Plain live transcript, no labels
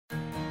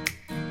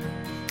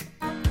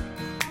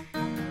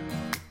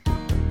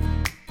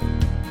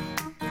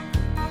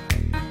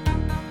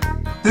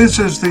This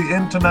is the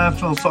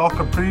International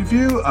Soccer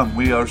Preview, and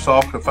we are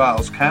Soccer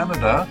Files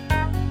Canada.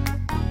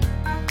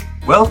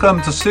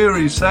 Welcome to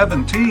Series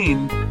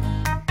 17.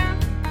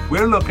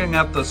 We're looking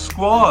at the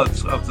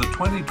squads of the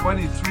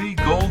 2023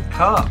 Gold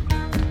Cup.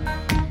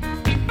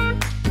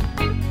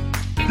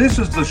 This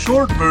is the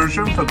short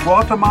version for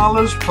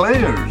Guatemala's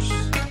players.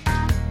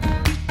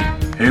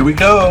 Here we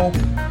go.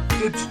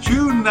 It's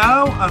June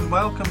now, and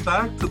welcome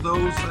back to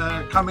those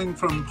coming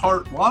from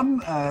part 1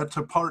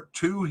 to part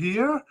 2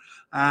 here.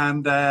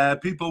 And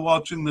people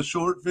watching the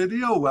short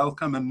video,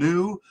 welcome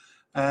anew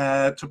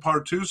to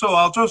part 2. So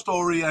I'll just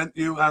orient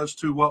you as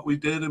to what we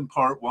did in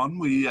part 1.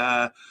 We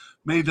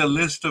made a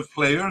list of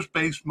players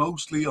based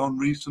mostly on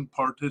recent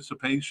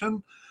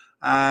participation.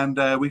 And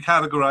we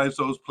categorized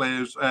those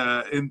players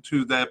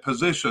into their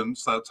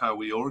positions. That's how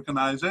we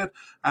organize it.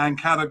 And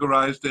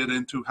categorized it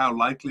into how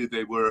likely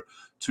they were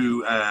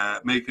to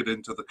make it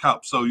into the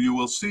cup. So you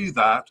will see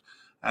that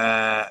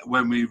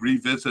when we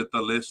revisit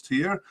the list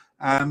here.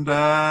 And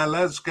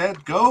let's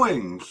get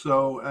going.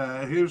 So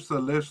here's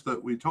the list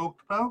that we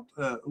talked about.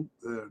 There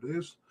it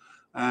is.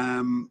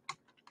 And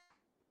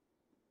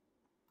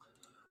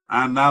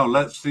now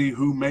let's see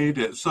who made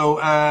it. So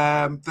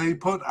they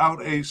put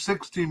out a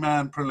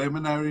 60-man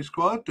preliminary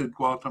squad, did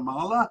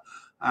Guatemala,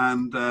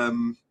 and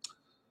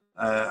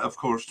of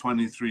course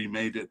 23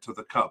 made it to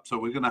the cup. So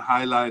we're going to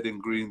highlight in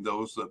green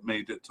those that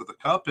made it to the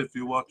cup if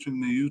you're watching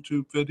the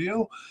YouTube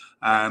video,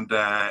 and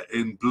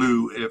in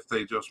blue if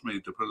they just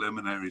made the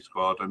preliminary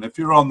squad. And if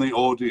you're on the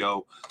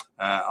audio,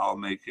 I'll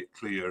make it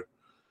clear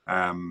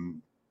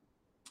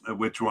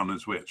which one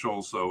is which,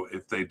 also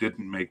if they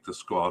didn't make the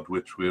squad,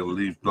 which we'll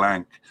leave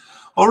blank.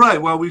 All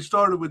right, well, we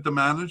started with the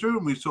manager,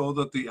 and we saw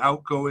that the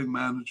outgoing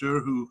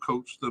manager who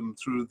coached them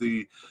through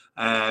the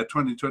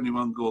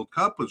 2021 Gold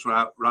Cup was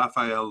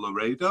Rafael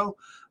Laredo,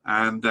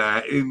 and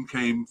in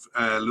came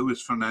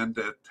Luis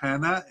Fernandez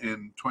Tena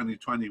in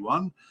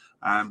 2021,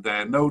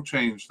 and no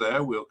change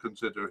there. We'll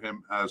consider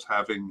him as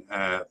having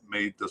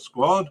made the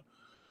squad.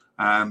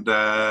 And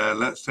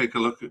let's take a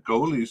look at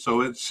goalies. So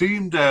it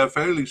seemed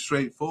fairly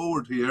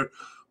straightforward here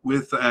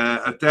with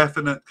a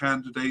definite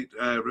candidate,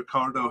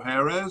 Ricardo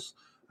Jerez,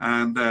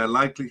 and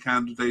likely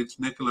candidates,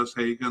 Nicolas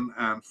Hagen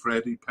and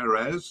Freddy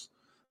Perez.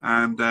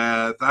 And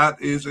that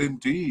is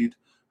indeed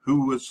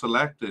who was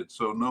selected.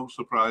 So no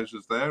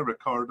surprises there.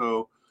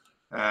 Ricardo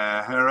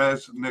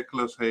Jerez,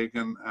 Nicolas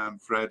Hagen,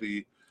 and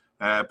Freddy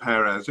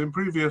Perez. In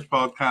previous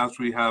podcasts,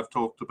 we have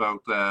talked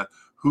about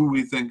who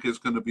we think is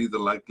going to be the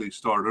likely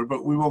starter,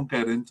 but we won't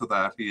get into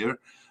that here.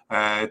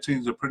 It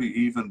seems a pretty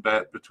even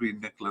bet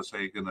between Nicolas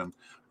Hagen and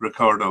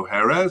Ricardo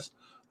Jerez.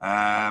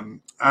 And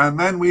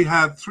then we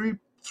had three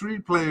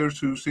players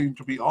who seem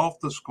to be off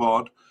the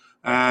squad.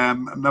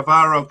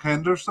 Navarro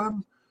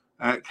Kenderson,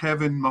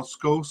 Kevin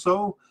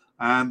Moscoso,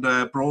 and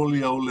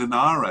Braulio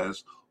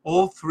Linares.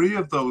 All three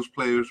of those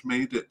players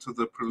made it to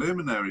the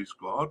preliminary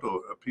squad,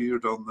 or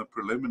appeared on the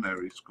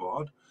preliminary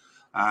squad,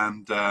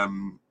 and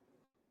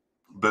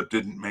but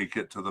didn't make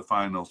it to the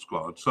final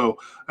squad. So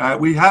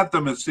we had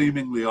them as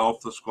seemingly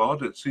off the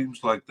squad. It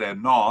seems like they're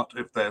not,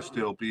 if they're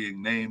still being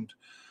named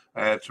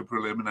to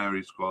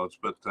preliminary squads,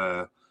 but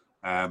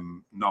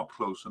not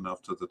close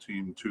enough to the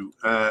team to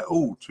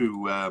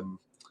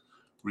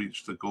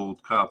reach the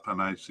Gold Cup.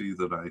 And I see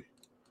that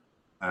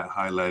I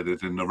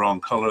highlighted in the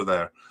wrong color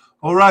there.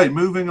 All right,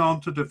 moving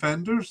on to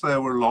defenders. There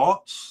were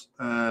lots.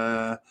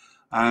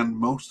 And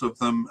most of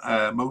them,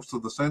 most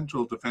of the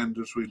central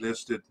defenders we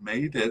listed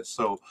made it.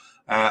 So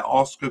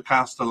Oscar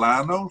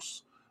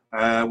Castellanos,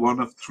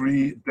 one of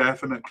three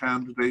definite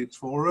candidates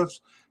for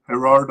us,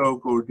 Gerardo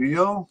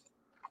Gordillo,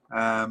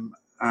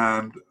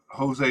 and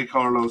Jose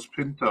Carlos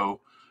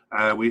Pinto.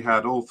 We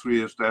had all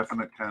three as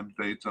definite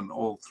candidates, and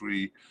all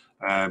three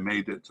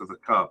made it to the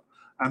cup.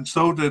 And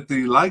so did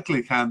the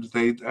likely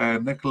candidate,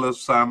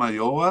 Nicolas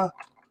Samayoa.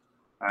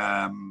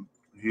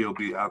 He'll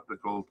be at the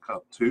Gold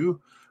Cup too.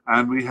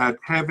 And we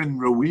had Kevin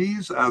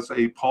Ruiz as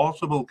a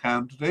possible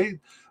candidate,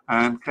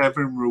 and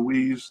Kevin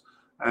Ruiz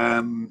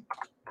made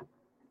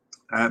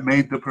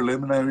the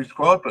preliminary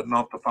squad, but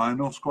not the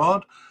final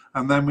squad.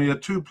 And then we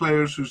had two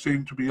players who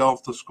seemed to be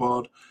off the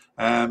squad,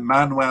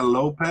 Manuel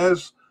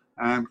Lopez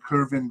and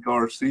Kervin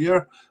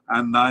Garcia,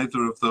 and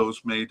neither of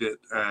those made it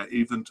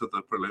even to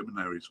the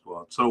preliminary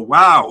squad. So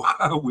wow,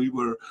 we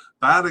were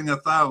batting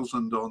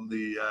 1,000 on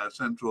the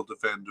central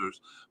defenders,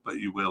 but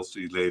you will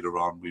see later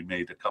on we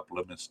made a couple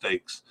of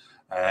mistakes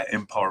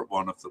in part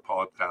 1 of the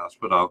podcast,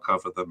 but I'll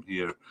cover them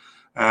here.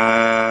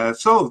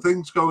 So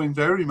things going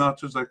very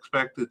much as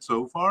expected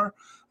so far.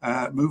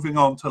 Moving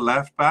on to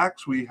left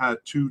backs, we had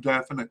two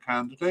definite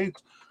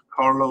candidates,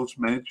 Carlos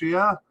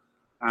Mejia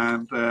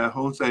and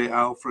Jose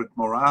Alfred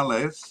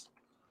Morales,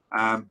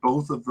 and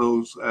both of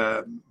those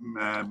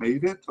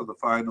made it to the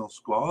final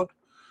squad.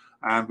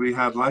 And we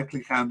had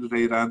likely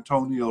candidate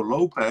Antonio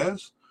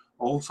Lopez,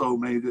 also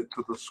made it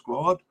to the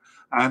squad,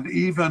 and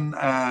even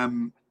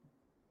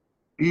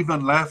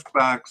left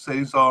back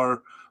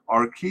Cesar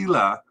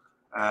Arquila,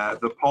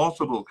 the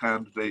possible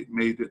candidate,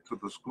 made it to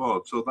the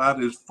squad. So that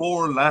is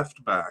 4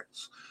 left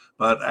backs.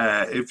 But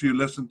if you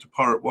listen to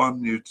part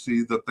one, you'd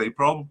see that they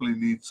probably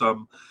need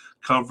some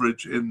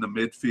coverage in the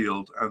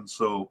midfield. And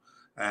so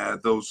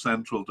those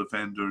central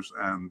defenders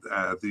and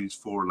these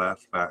four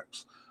left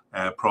backs,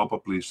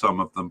 probably some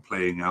of them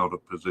playing out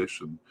of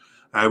position.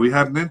 We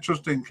had an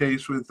interesting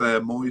case with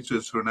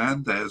Moises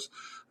Hernandez.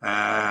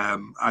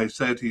 I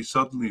said he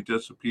suddenly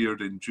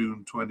disappeared in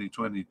June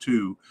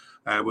 2022.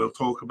 We'll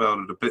talk about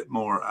it a bit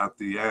more at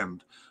the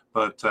end.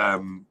 But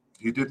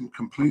he didn't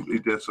completely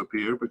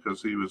disappear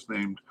because he was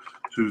named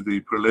to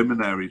the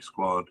preliminary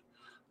squad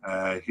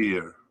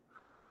here.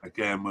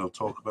 Again, we'll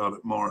talk about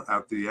it more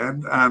at the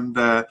end. And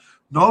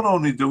not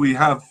only do we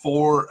have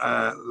four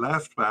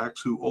left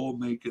backs who all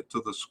make it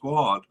to the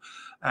squad,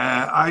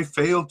 I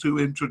failed to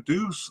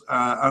introduce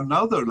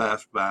another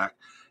left back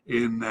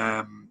in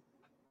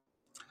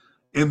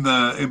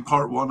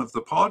part one of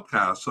the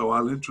podcast. So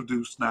I'll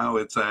introduce now.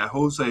 It's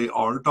Jose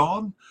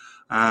Ardon.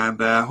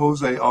 And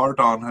Jose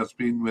Ardon has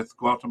been with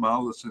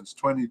Guatemala since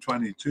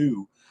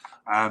 2022,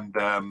 and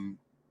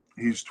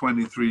he's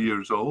 23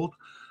 years old.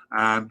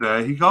 And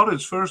he got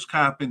his first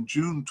cap in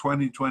June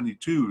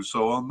 2022,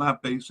 so on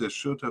that basis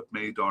should have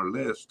made our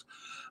list.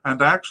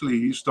 And actually,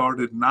 he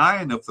started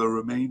 9 of the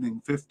remaining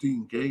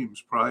 15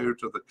 games prior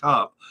to the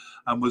Cup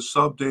and was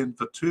subbed in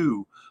for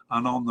 2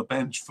 and on the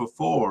bench for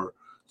 4.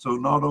 So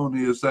not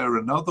only is there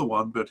another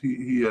one, but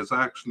he has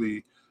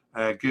actually...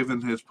 given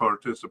his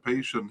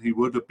participation, he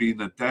would have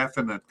been a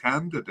definite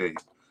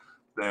candidate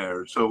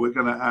there. So we're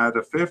going to add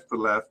a fifth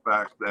left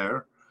back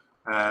there.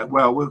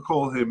 Well, we'll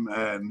call him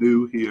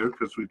new here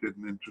because we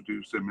didn't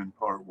introduce him in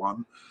part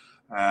one.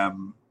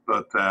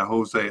 But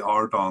Jose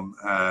Ardon,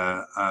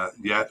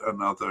 yet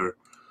another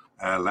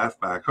left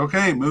back.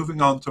 Okay,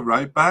 moving on to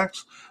right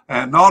backs.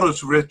 Not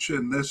as rich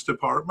in this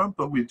department,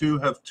 but we do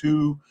have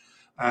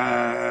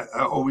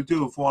we do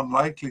have one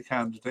likely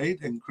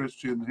candidate in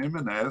Christian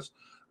Jimenez.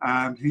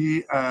 And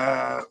he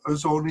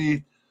was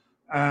only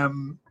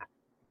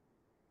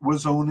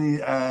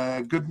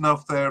good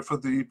enough there for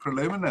the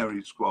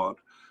preliminary squad.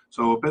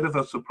 So a bit of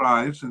a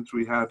surprise since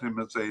we had him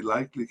as a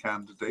likely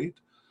candidate.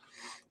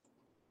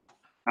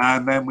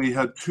 And then we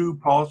had 2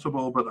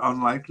 possible but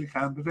unlikely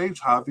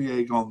candidates,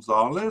 Javier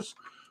Gonzalez,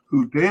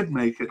 who did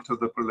make it to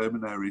the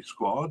preliminary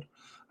squad,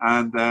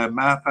 and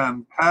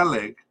Mathan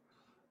Peleg,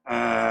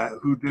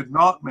 who did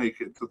not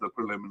make it to the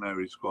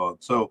preliminary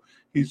squad. So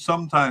he's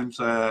sometimes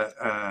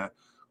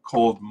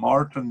called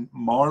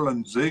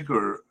Marlon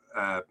Ziger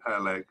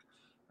Peleg,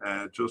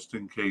 just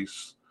in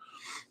case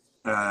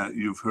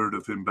you've heard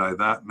of him by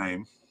that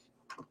name.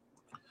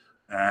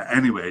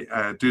 Anyway,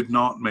 did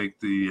not make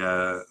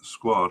the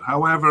squad.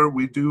 However,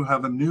 we do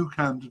have a new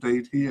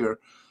candidate here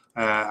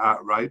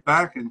at right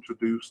back,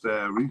 introduced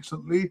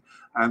recently,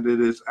 and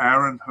it is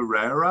Aaron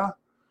Herrera.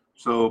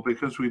 So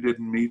because we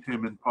didn't meet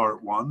him in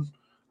part one,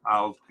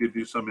 I'll give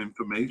you some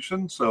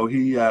information. So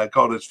he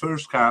got his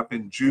first cap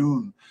in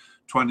June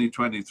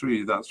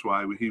 2023. That's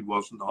why he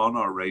wasn't on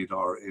our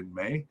radar in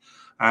May.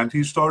 And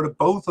he started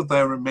both of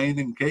their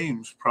remaining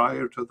games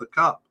prior to the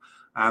Cup.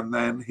 And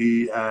then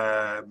he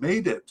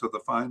made it to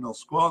the final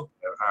squad,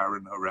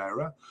 Aaron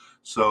Herrera.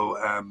 So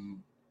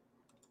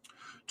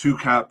 2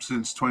 caps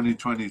since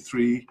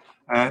 2023.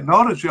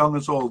 Not as young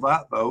as all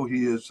that, though.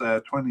 He is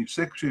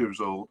 26 years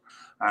old.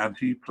 And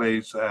he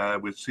plays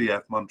with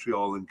CF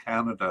Montreal in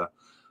Canada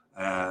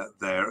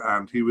there.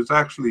 And he was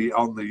actually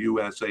on the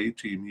USA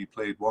team. He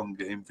played 1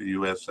 game for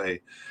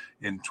USA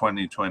in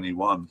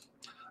 2021.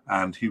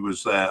 And he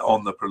was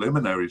on the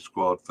preliminary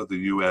squad for the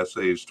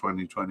USA's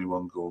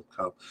 2021 Gold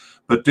Cup,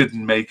 but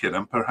didn't make it.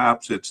 And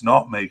perhaps it's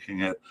not making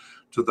it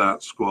to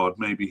that squad.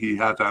 Maybe he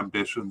had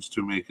ambitions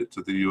to make it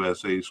to the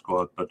USA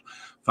squad, but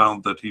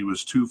found that he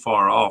was too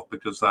far off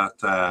because that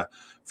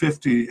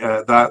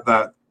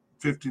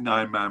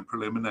 59-man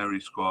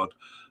preliminary squad,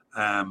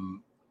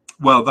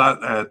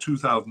 that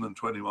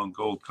 2021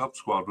 Gold Cup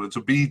squad was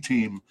a B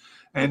team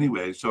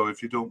anyway. So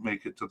if you don't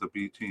make it to the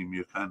B team,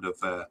 you're kind of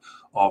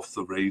off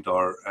the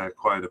radar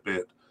quite a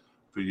bit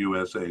for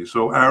USA.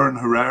 So Aaron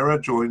Herrera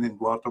joining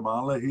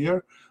Guatemala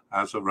here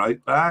as a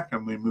right back,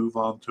 and we move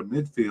on to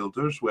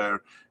midfielders,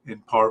 where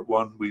in part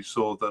one we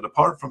saw that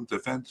apart from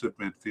defensive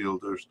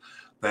midfielders,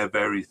 they're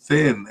very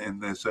thin in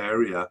this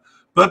area.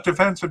 But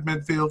defensive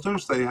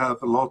midfielders, they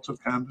have lots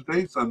of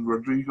candidates, and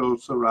Rodrigo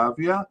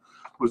Saravia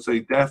was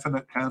a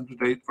definite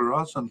candidate for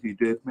us, and he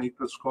did make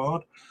the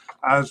squad,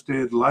 as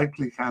did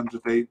likely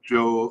candidate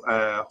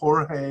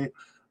Jorge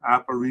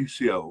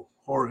Aparicio,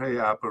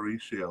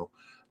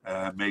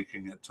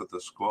 making it to the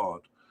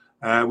squad.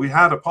 We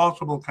had a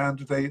possible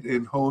candidate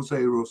in Jose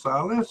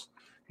Rosales.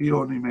 He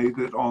only made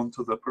it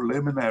onto the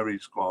preliminary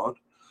squad.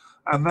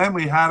 And then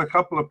we had a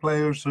couple of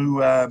players who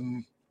had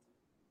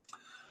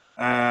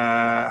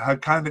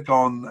kind of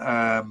gone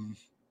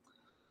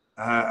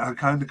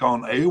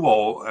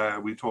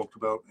AWOL. We talked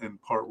about in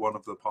part one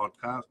of the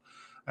podcast.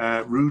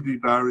 Rudy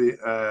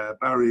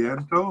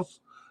Barrientos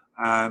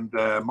and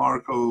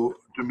Marco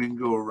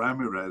Domingo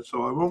Ramirez.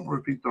 So I won't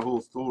repeat the whole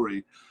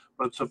story,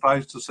 but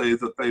suffice to say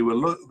that they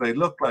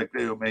looked like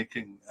they were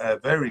making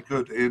very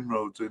good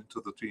inroads into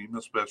the team,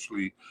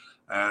 especially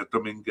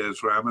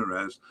Dominguez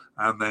Ramirez,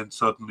 and then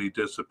suddenly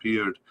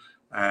disappeared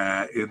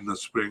in the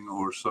spring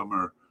or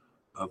summer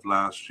of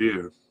last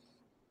year.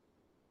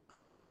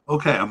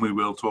 Okay, and we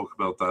will talk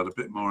about that a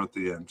bit more at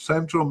the end.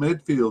 Central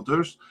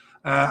midfielders.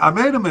 I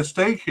made a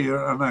mistake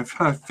here, and I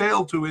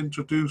failed to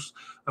introduce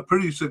a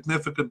pretty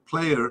significant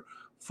player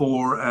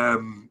for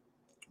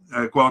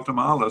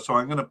Guatemala. So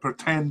I'm going to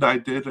pretend I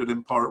did it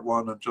in part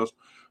one and just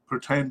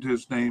pretend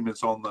his name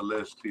is on the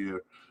list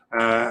here.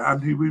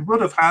 And we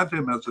would have had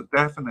him as a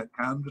definite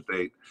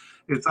candidate.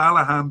 It's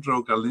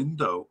Alejandro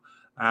Galindo.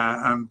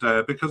 And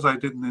because I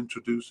didn't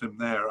introduce him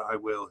there, I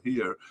will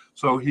here.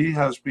 So he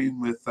has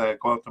been with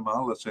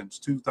Guatemala since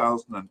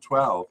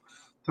 2012,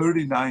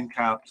 39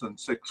 caps and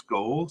 6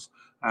 goals.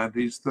 And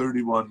he's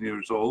 31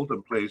 years old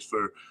and plays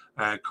for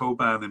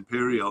Coban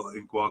Imperial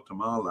in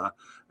Guatemala.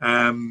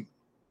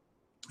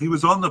 He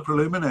was on the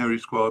preliminary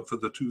squad for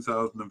the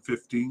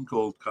 2015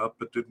 Gold Cup,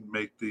 but didn't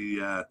make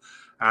the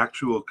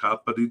actual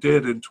cup, but he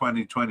did in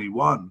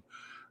 2021.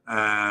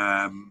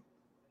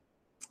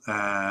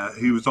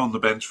 He was on the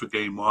bench for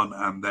game 1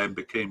 and then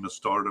became a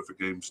starter for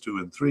games 2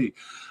 and 3.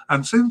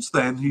 And since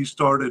then, he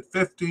started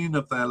 15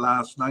 of their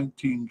last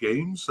 19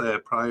 games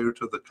prior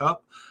to the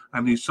cup,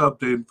 and he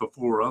subbed in for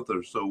 4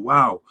 others. So,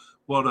 wow,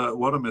 what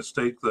a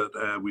mistake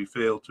that we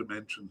failed to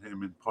mention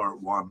him in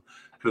part 1,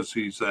 because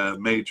he's a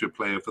major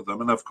player for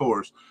them. And of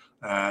course,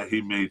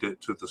 he made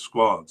it to the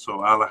squad.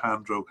 So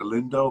Alejandro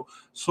Galindo,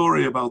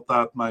 sorry about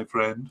that, my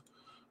friend.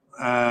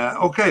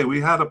 Okay, we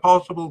had a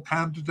possible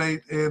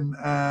candidate in,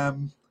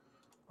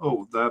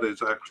 that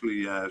is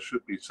actually,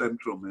 should be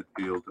central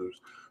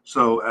midfielders.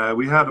 So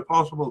we had a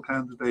possible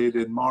candidate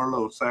in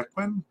Marlon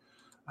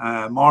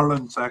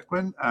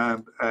Sequin,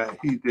 and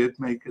he did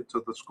make it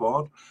to the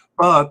squad.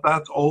 But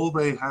that's all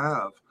they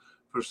have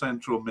for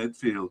central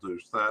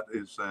midfielders. That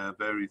is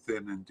very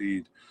thin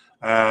indeed.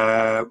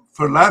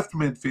 For left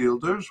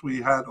midfielders,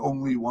 we had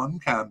only one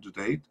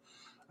candidate,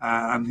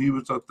 and he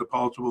was at the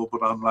possible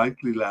but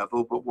unlikely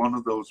level, but one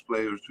of those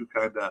players who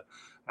kind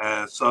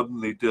of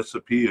suddenly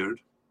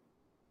disappeared.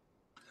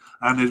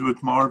 And it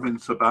was Marvin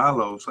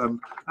Ceballos.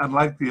 And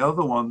like the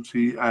other ones,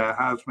 he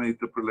has made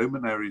the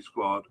preliminary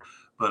squad,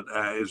 but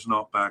is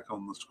not back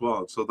on the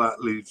squad. So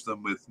that leaves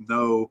them with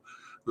no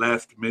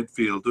left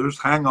midfielders.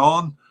 Hang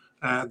on.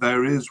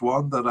 There is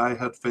one that I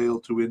had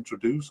failed to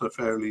introduce, one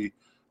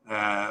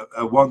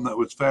that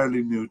was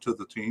fairly new to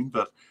the team,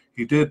 but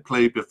he did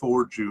play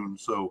before June,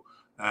 so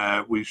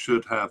we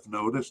should have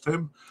noticed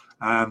him.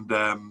 And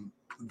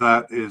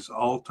that is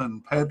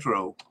Alton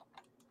Pedro.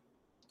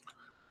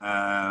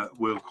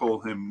 We'll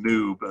call him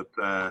new, but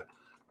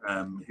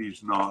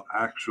he's not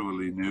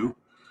actually new.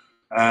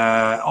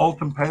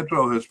 Alton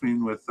Pedro has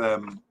been with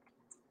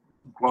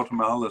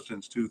Guatemala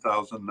since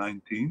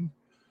 2019.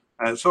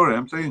 Sorry,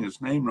 I'm saying his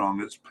name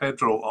wrong. It's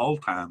Pedro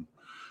Altan.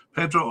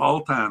 Pedro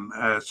Altan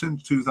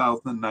since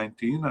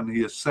 2019, and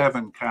he has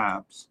 7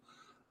 caps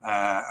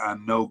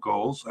and no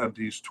goals, and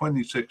he's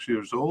 26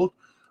 years old,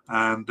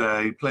 and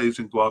he plays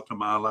in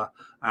Guatemala.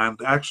 And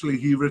actually,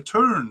 he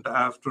returned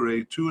after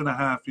a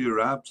 2.5-year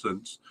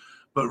absence,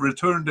 but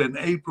returned in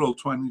April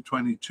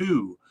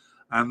 2022,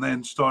 and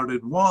then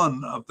started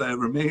one of their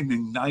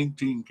remaining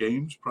 19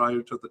 games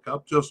prior to the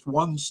Cup, just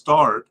one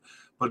start,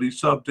 but he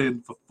subbed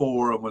in for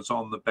 4 and was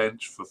on the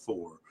bench for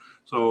 4.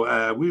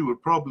 So we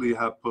would probably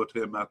have put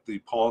him at the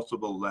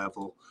possible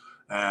level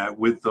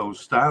with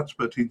those stats,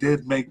 but he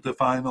did make the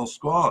final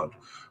squad.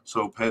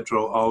 So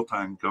Pedro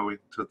Altan going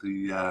to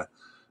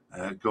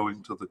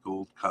the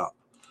Gold Cup.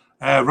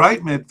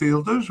 Right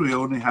midfielders, we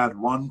only had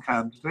one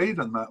candidate,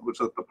 and that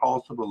was at the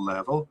possible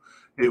level.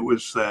 It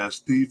was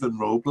Stephen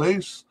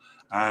Robles,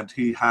 and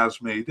he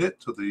has made it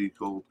to the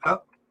Gold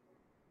Cup.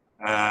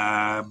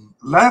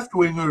 Left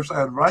wingers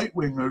and right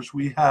wingers,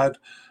 we had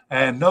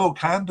no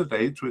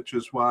candidates, which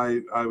is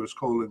why I was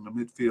calling the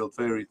midfield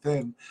very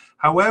thin.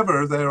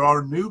 However, there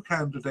are new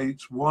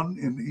candidates, one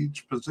in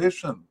each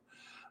position.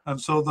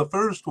 And so the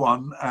first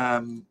one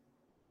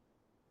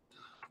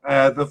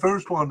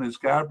is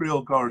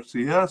Gabriel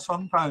Garcia,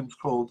 sometimes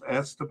called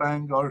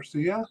Esteban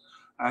Garcia,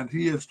 and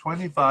he is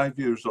 25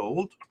 years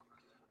old.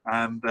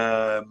 And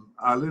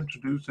I'll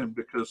introduce him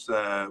because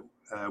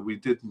he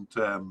didn't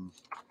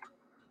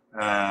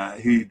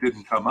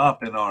come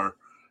up in our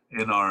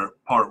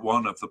part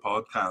 1 of the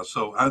podcast.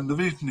 So, and the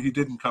reason he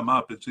didn't come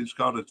up is he's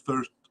got his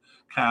first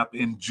cap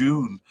in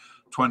June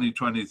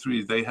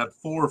 2023. They had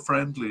 4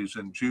 friendlies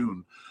in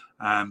June,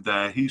 and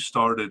he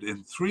started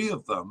in 3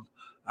 of them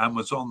and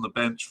was on the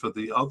bench for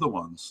the other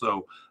ones.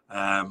 So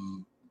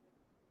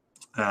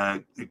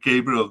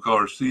Gabriel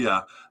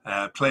Garcia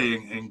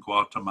playing in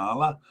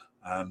Guatemala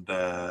and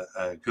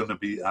going to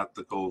be at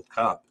the Gold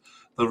Cup.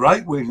 The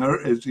right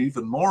winger is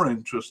even more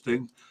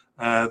interesting.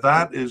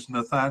 That is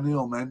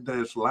Nathaniel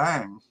Mendez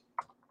Lang.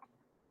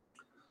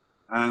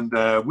 And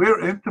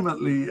we're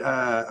intimately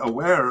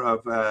aware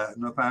of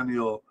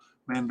Nathaniel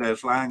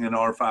Mendez Lang in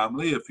our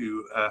family. If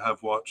you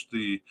have watched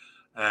the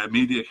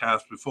media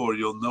cast before,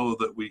 you'll know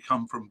that we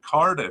come from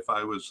Cardiff.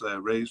 I was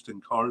raised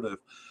in Cardiff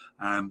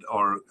and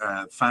are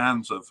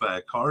fans of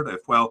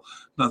Cardiff. Well,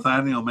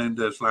 Nathaniel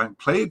Mendez-Lang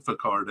played for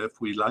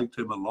Cardiff. We liked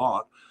him a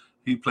lot.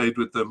 He played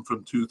with them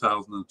from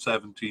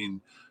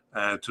 2017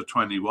 to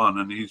 21,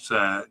 and he's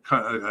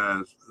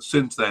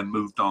since then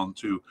moved on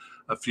to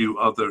a few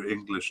other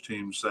English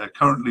teams,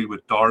 currently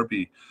with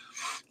Derby.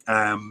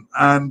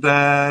 And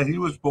he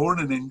was born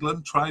in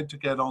England, tried to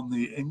get on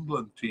the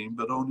England team,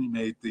 but only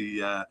made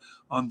the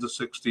under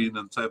 16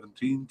 and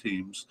 17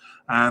 teams.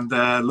 And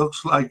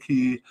looks like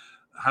he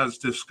has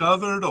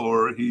discovered,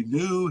 or he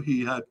knew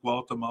he had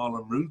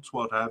Guatemalan roots,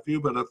 what have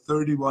you, but at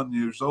 31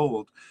 years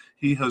old,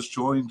 he has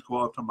joined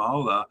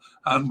Guatemala,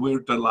 and we're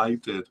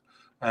delighted.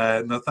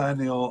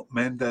 Nathaniel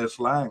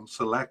Mendez-Lang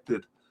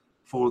selected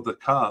for the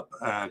Cup,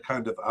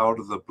 kind of out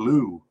of the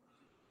blue.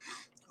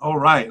 All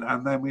right,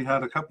 and then we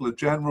had a couple of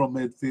general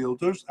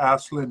midfielders,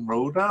 Aslin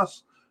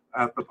Rodas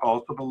at the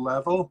possible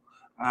level,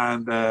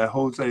 and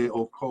Jose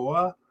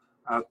Ochoa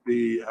at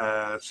the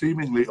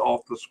seemingly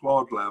off the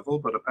squad level,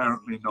 but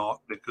apparently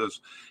not,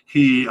 because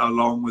he,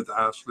 along with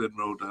Aslin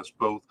Rodas,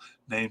 both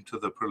named to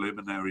the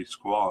preliminary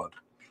squad.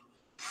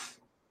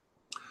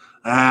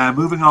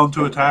 Moving on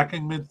to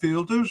attacking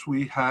midfielders,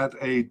 we had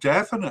a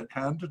definite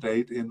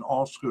candidate in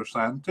Oscar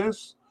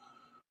Santos,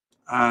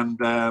 and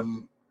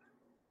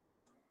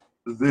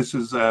this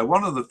is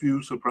one of the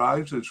few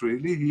surprises,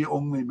 really. He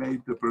only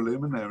made the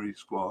preliminary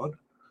squad.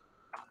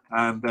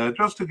 And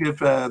just to give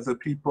the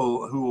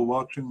people who are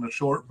watching the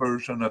short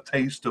version a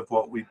taste of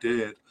what we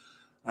did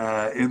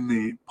in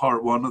the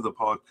part one of the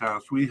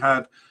podcast, we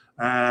had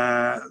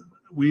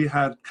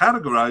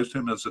categorized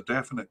him as a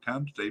definite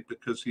candidate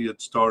because he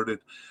had started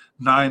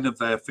 9 of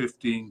their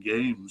 15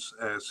 games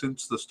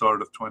since the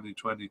start of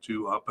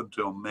 2022 up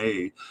until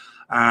May,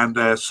 and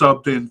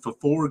subbed in for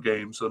 4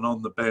 games and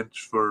on the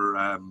bench for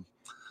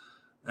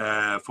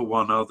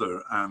one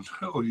other, and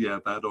oh yeah,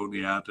 that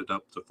only added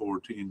up to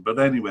 14. But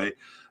anyway,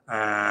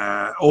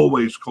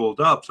 always called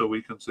up, so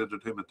we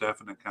considered him a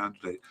definite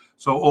candidate.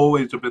 So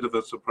always a bit of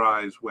a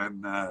surprise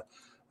when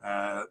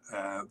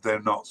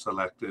they're not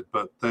selected,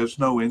 but there's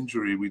no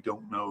injury. We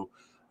don't know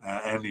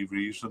any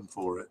reason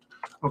for it.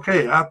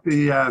 Okay, at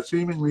the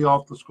seemingly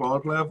off the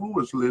squad level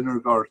was Liner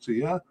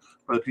Garcia,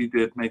 but he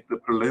did make the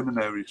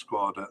preliminary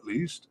squad at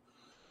least.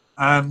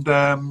 And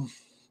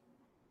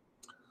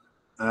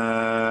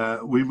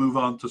we move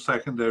on to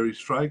secondary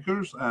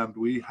strikers, and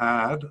we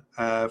had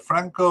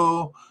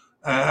Jose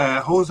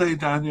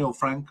Daniel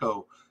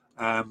Franco.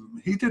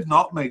 He did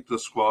not make the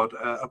squad.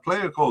 A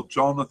player called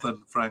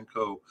Jonathan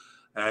Franco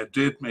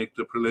did make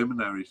the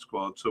preliminary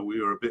squad, so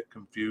we were a bit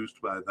confused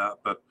by that.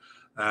 But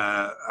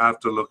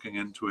after looking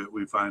into it,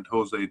 we find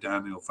Jose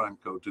Daniel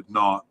Franco did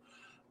not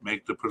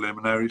make the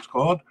preliminary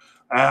squad.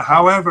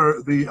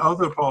 However, the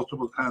other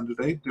possible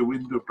candidate,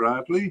 Dewinder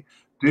Bradley,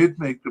 did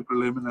make the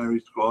preliminary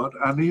squad,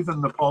 and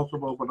even the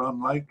possible but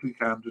unlikely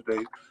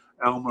candidate,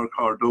 Elmer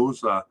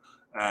Cardoza,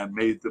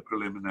 made the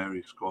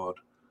preliminary squad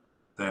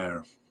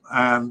there.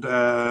 And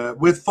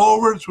with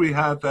forwards, we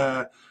had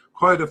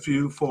quite a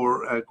few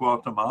for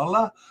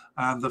Guatemala,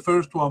 and the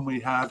first one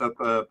we had at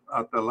the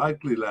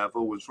likely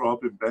level was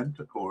Robin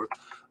Bentancur,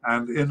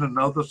 and in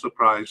another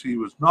surprise, he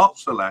was not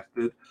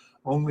selected,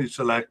 only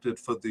selected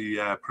for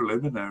the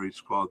preliminary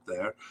squad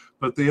there,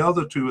 but the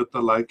other two at the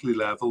likely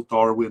level,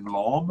 Darwin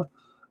Lom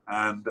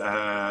and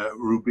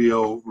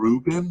Rubio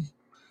Rubin,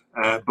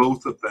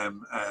 both of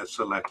them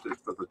selected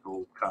for the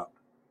Gold Cup.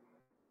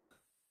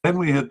 Then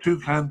we had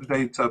 2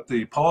 candidates at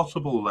the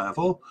possible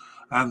level,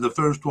 and the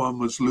first one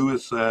was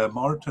Luis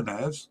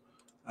Martinez,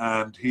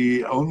 and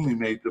he only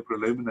made the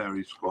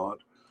preliminary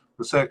squad.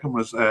 The second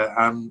was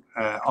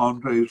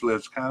Andres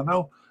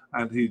Lezcano,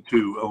 and he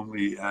too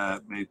only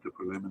made the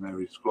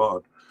preliminary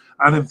squad.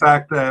 And in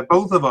fact,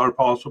 both of our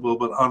possible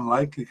but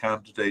unlikely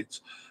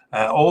candidates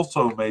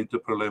also made the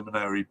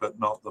preliminary but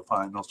not the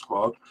final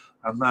squad,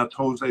 and that's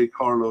Jose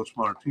Carlos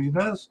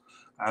Martinez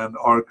and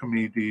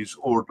Archimedes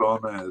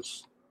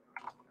Ordonez,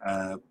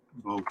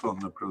 both on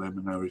the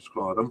preliminary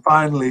squad. And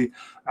finally,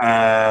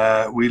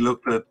 we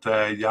looked at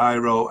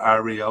Jairo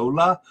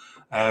Arreola,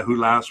 who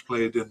last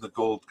played in the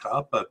Gold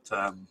Cup, but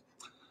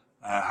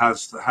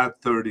has had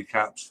 30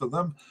 caps for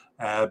them,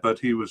 but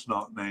he was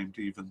not named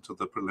even to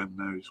the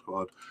preliminary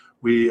squad.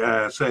 We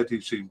said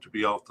he seemed to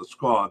be off the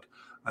squad,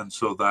 and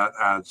so that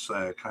adds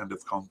kind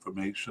of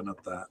confirmation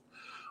of that.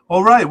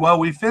 All right, well,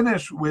 we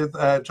finish with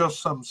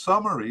just some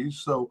summaries.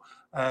 So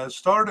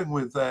starting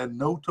with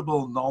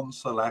notable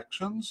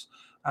non-selections,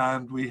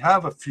 and we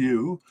have a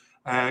few.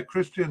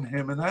 Christian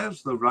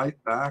Jimenez, the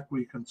right back,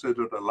 we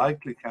considered a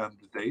likely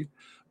candidate,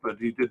 but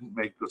he didn't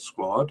make the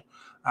squad.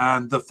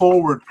 And the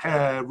forward,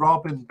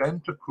 Robin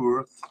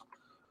Bentancur,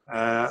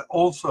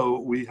 also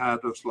we had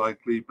as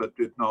likely, but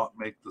did not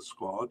make the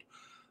squad.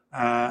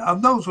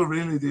 And those were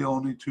really the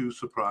only 2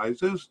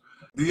 surprises.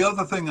 The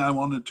other thing I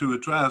wanted to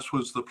address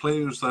was the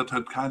players that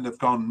had kind of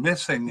gone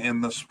missing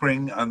in the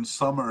spring and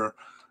summer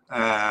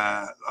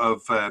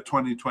of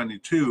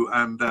 2022.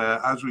 And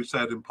as we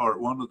said in part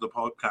one of the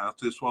podcast,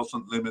 this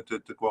wasn't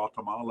limited to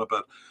Guatemala,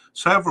 but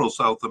several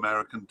South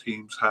American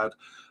teams had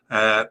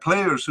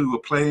players who were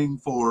playing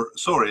for,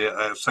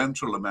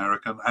 Central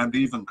American and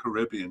even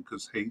Caribbean,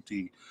 because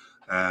Haiti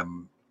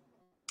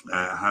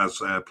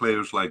has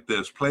players like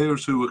this,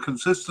 players who were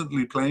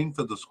consistently playing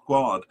for the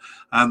squad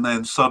and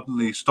then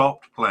suddenly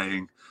stopped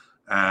playing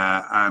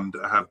and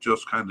have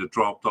just kind of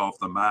dropped off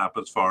the map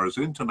as far as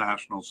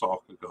international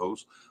soccer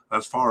goes.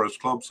 As far as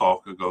club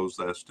soccer goes,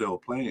 they're still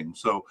playing.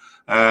 So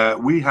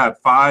we had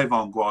 5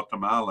 on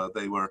Guatemala.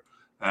 They were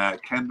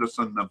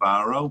Kenderson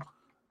Navarro,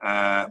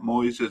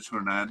 Moises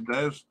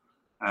Hernandez,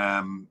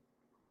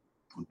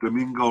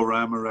 Domingo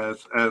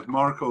Ramirez,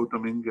 Marco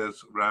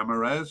Dominguez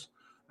Ramirez,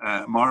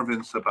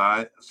 Marvin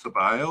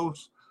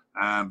Ceballos,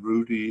 and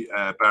Rudy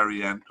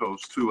Barrientos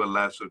to a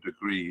lesser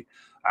degree,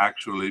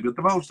 actually. But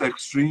the most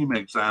extreme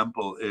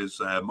example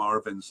is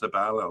Marvin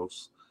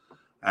Ceballos,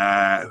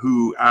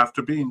 who,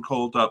 after being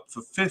called up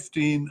for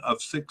 15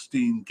 of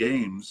 16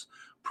 games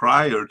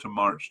prior to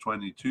March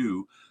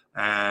 22,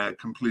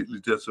 completely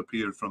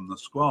disappeared from the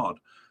squad.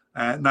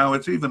 Now,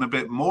 it's even a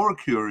bit more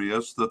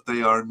curious that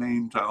they are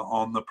named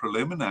on the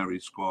preliminary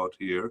squad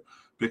here,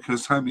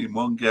 because, I mean,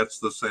 one gets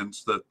the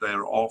sense that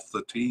they're off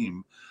the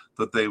team,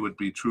 that they would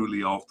be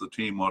truly off the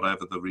team,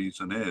 whatever the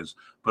reason is.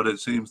 But it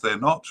seems they're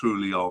not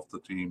truly off the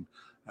team.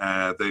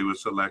 They were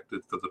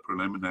selected for the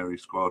preliminary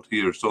squad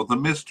here. So the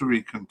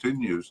mystery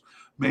continues.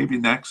 Maybe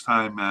next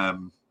time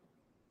around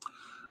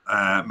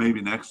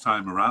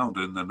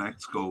in the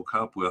next Gold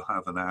Cup, we'll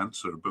have an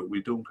answer, but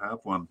we don't have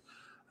one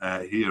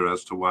here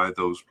as to why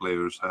those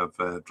players have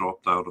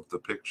dropped out of the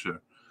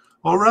picture.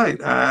 All right,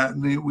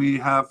 we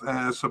have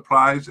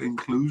surprise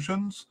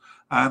inclusions,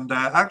 and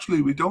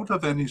actually we don't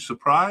have any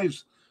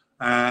surprise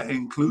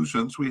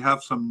inclusions. We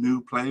have some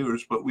new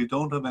players, but we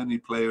don't have any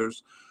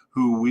players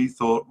who we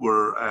thought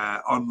were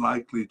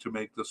unlikely to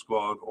make the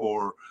squad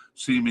or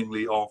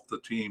seemingly off the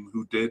team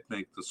who did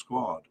make the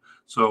squad.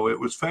 So it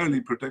was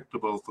fairly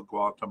predictable for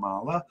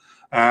Guatemala.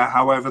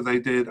 However, they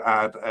did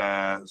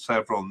add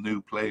several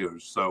new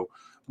players. So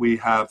we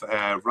have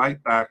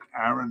right back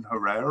Aaron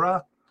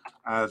Herrera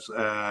as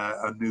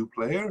a new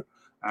player,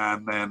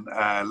 and then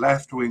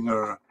left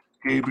winger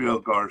Gabriel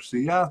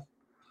Garcia,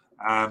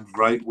 and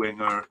right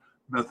winger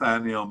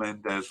Nathaniel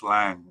Mendez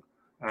Lang.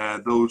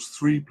 Those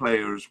 3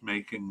 players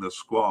making the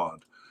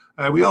squad.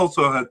 We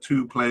also had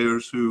 2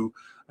 players who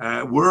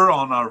were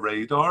on our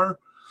radar.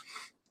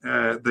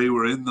 They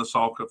were in the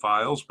soccer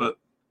files, but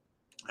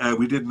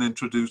we didn't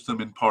introduce them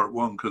in part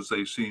 1 because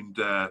they seemed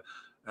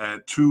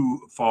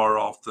too far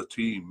off the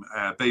team.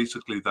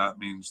 Basically, that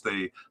means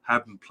they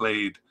hadn't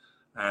played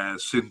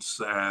since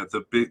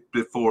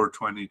before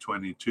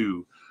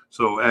 2022.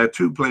 So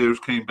 2 players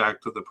came back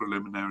to the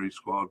preliminary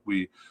squad.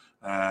 We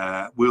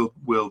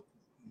will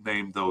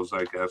name those,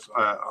 I guess.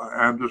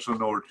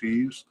 Anderson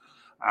Ortiz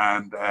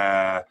and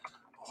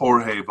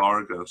Jorge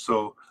Vargas.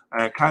 So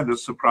kind of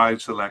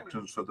surprise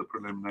selections for the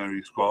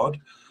preliminary squad.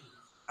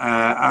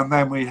 And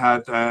then we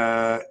had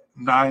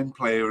 9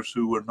 players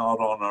who were not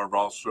on our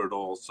roster at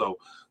all. So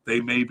they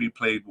maybe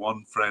played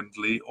 1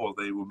 friendly, or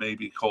they were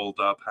maybe called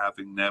up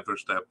having never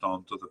stepped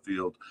onto the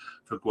field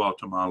for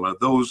Guatemala.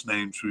 Those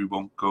names we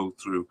won't go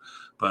through,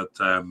 but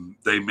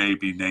they may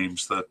be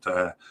names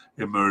that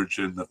emerge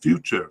in the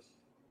future.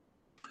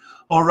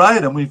 All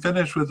right, and we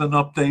finish with an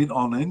update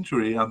on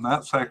injury, and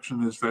that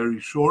section is very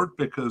short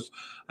because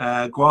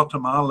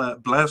Guatemala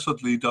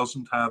blessedly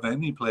doesn't have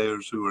any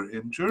players who are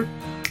injured,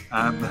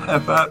 and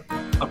that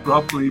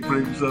abruptly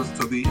brings us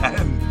to the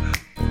end